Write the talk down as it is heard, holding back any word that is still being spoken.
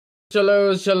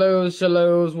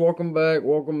Shallows. Welcome back,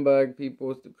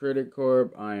 people. It's the Critic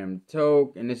Corp. I am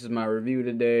Toke, and this is my review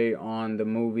today on the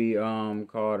movie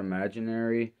called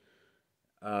Imaginary.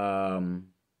 Um,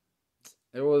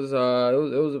 it was a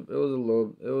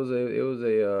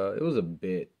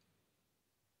bit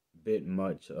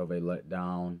much of a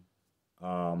letdown.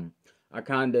 Um, I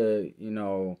kind of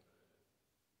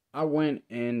I went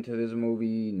into this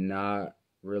movie not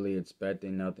really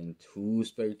expecting nothing too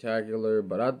spectacular,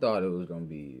 but I thought it was gonna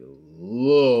be a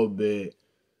little bit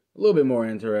more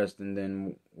interesting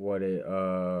than what it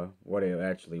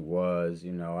actually was.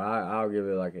 I'll give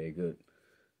it like a good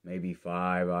maybe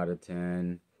 5 out of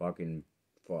 10. Fuck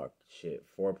shit,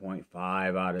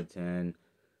 4.5 out of 10.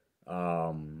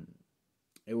 Um,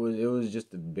 it was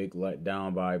just a big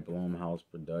letdown by BLUMHOUSE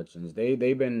Productions. They've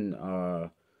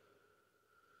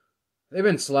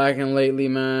been slacking lately,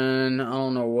 man. I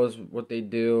don't know what they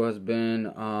do has been.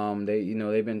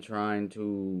 They've been trying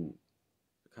to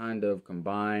kind of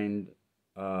combine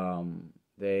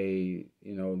they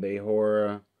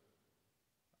horror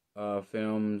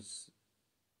films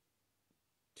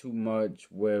too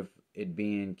much with it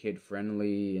being kid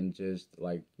friendly and just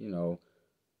like,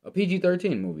 a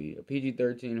PG-13 movie, a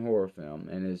PG-13 horror film,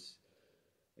 and it's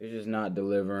just not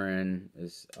delivering.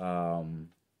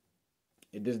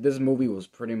 This movie was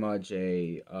pretty much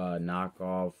a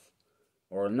knockoff,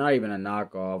 or not even a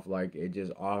knockoff, like a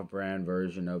just off-brand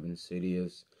version of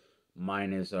Insidious,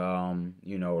 minus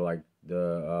like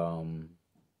the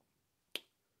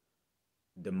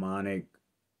demonic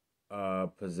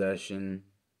possession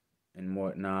and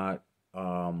whatnot.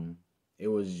 It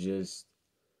was just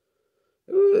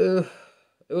it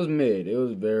was mid. It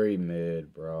was very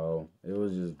mid, bro. It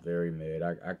was just very mid.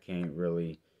 I can't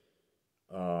really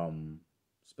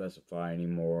specify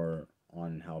anymore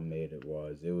on how mid it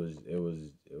was. Yeah.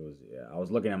 I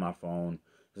was looking at my phone.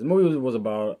 This movie was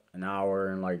about an hour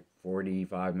and like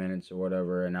 45 minutes or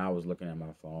whatever, and I was looking at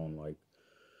my phone like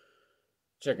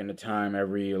checking the time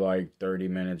every like 30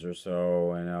 minutes or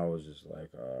so, and I was just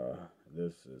like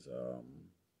this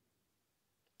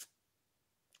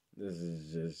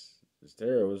is just it's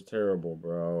terrible. It was terrible,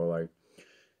 bro. Like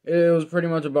it was pretty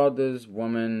much about this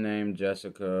woman named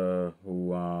Jessica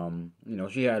who,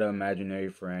 she had an imaginary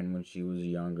friend when she was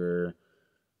younger,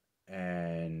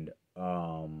 and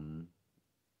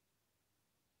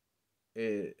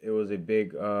it was a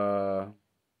big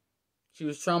she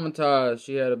was traumatized.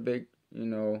 She had a big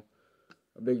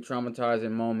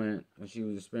traumatizing moment when she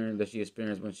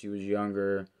experienced when she was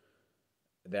younger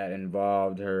that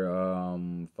involved her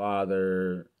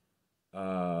father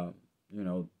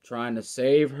trying to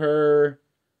save her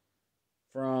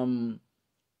from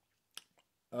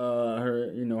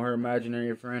her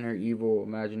imaginary friend, her evil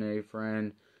imaginary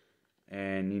friend,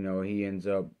 and he ends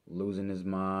up losing his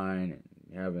mind and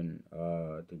having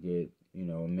to get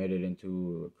admitted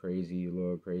into a crazy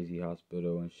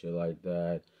hospital and shit like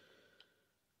that.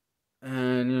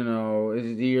 And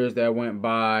it's years that went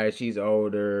by. She's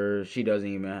older. She doesn't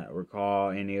even recall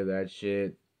any of that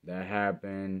shit that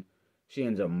happened. She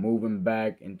ends up moving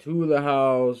back into the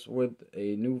house with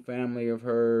a new family of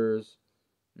hers,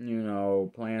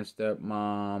 playing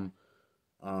stepmom.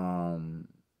 And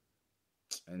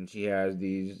she has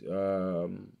these,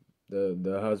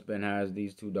 the husband has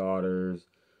these two daughters.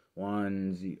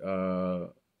 One's, a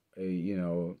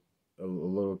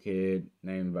little kid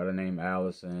named by the name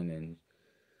Allison, and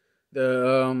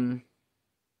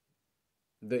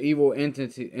the evil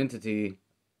entity,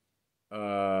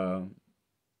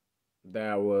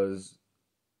 that was,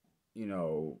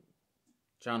 channeled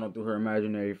through her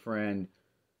imaginary friend,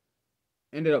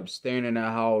 ended up staying in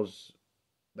that house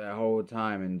that whole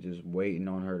time and just waiting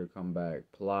on her to come back,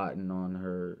 plotting on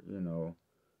her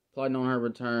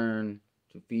return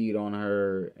to feed on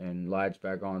her and latch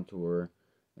back onto her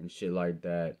and shit like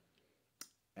that.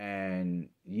 And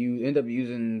you end up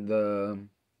using the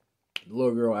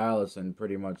little girl Allison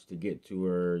pretty much to get to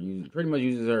her. Pretty much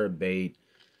uses her as bait,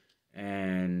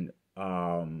 and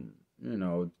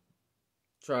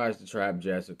tries to trap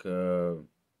Jessica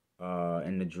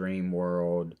in the dream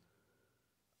world,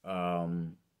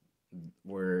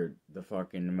 where the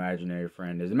fucking imaginary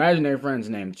friend is. Imaginary friend's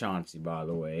named Chauncey, by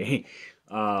the way.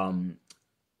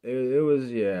 It was,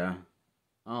 yeah,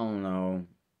 I don't know.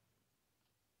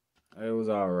 It was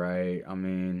alright. I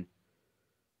mean,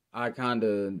 I kind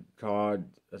of caught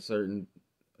on certain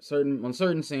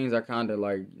scenes. I kind of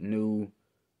like knew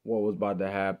what was about to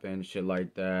happen, shit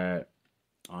like that.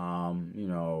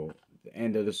 The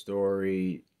end of the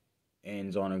story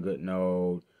ends on a good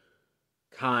note,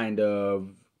 kind of.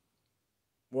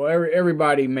 Well,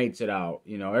 everybody makes it out.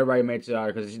 Everybody makes it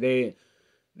out because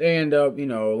they end up,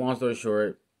 long story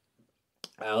short,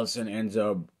 Allison ends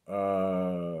up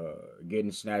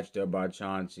getting snatched up by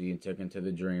Chauncey and taken to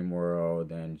the dream world.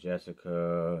 Then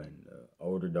Jessica and the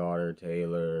older daughter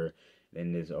Taylor,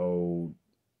 then this old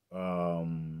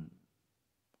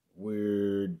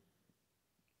weird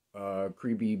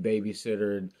creepy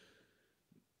babysitter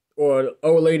or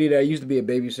old lady that used to be a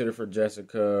babysitter for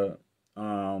Jessica,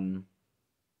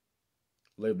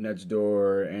 lived next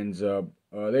door. Ends up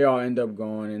they all end up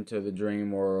going into the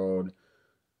dream world,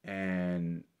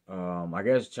 and I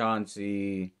guess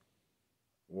Chauncey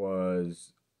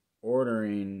was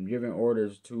giving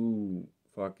orders to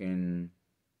fucking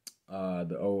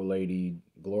the old lady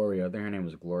Gloria. I think her name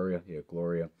was Gloria. Yeah,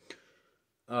 Gloria.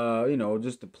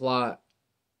 Just the plot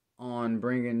on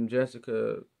bringing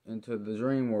Jessica into the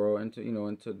dream world, into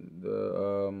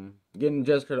the getting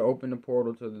Jessica to open the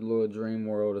portal to the little dream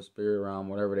world, the spirit realm,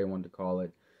 whatever they want to call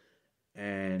it,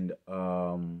 and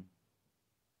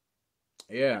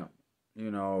yeah,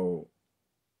 you know,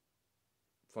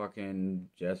 fucking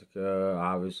Jessica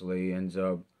obviously ends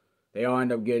up. They all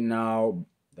end up getting out.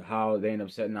 The house. They end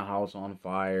up setting the house on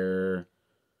fire.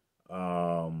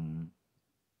 Um,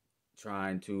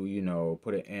 Trying to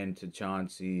put an end to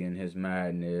Chauncey and his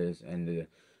madness and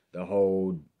the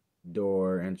whole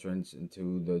door entrance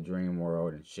into the dream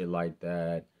world and shit like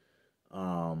that.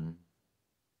 Um,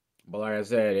 but like I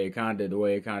said, the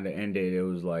way it kind of ended, it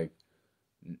was like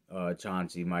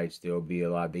Chauncey might still be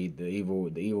alive. The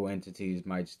evil entities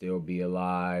might still be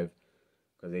alive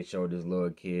because they showed this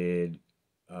little kid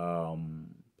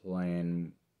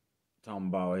playing, talking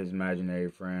about his imaginary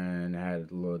friend, had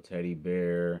a little teddy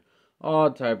bear,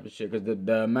 all type of shit. Because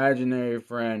the imaginary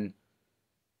friend,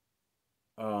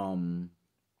 um,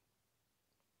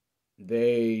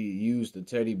 they used the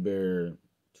teddy bear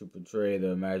to portray the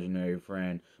imaginary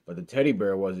friend, but the teddy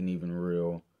bear wasn't even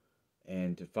real.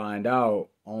 And to find out,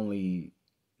 only,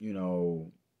 you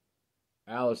know,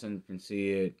 Allison can see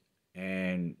it,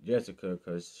 and Jessica,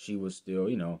 because she was still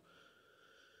traumatized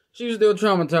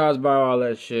by all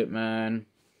that shit, man.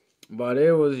 But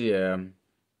it was, yeah,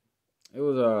 it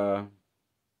was,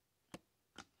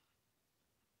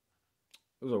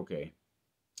 it was okay.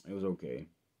 It was okay.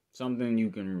 Something you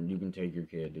can take your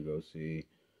kid to go see.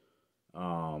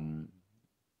 Um,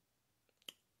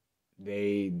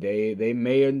 they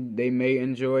may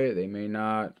enjoy it. They may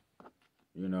not.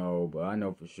 But I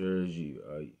know for sure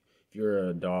if you're an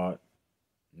adult,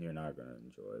 you're not gonna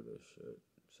enjoy this shit.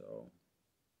 So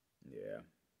yeah,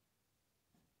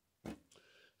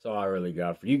 that's all I really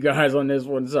got for you guys on this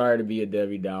one. Sorry to be a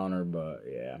Debbie Downer, but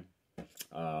yeah.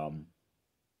 Um,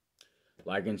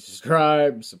 like and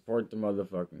subscribe, support the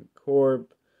motherfucking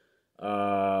corp.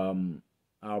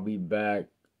 I'll be back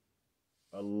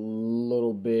a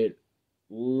little bit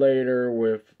later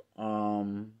with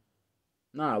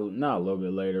not a little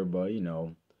bit later, but in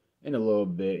a little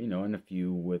bit, in a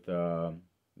few with the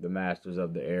Masters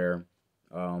of the Air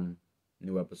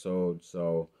new episode.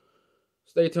 So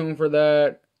stay tuned for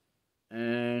that.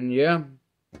 And yeah,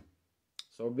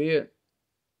 so be it.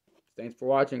 Thanks for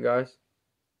watching, guys.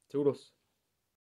 Toodles.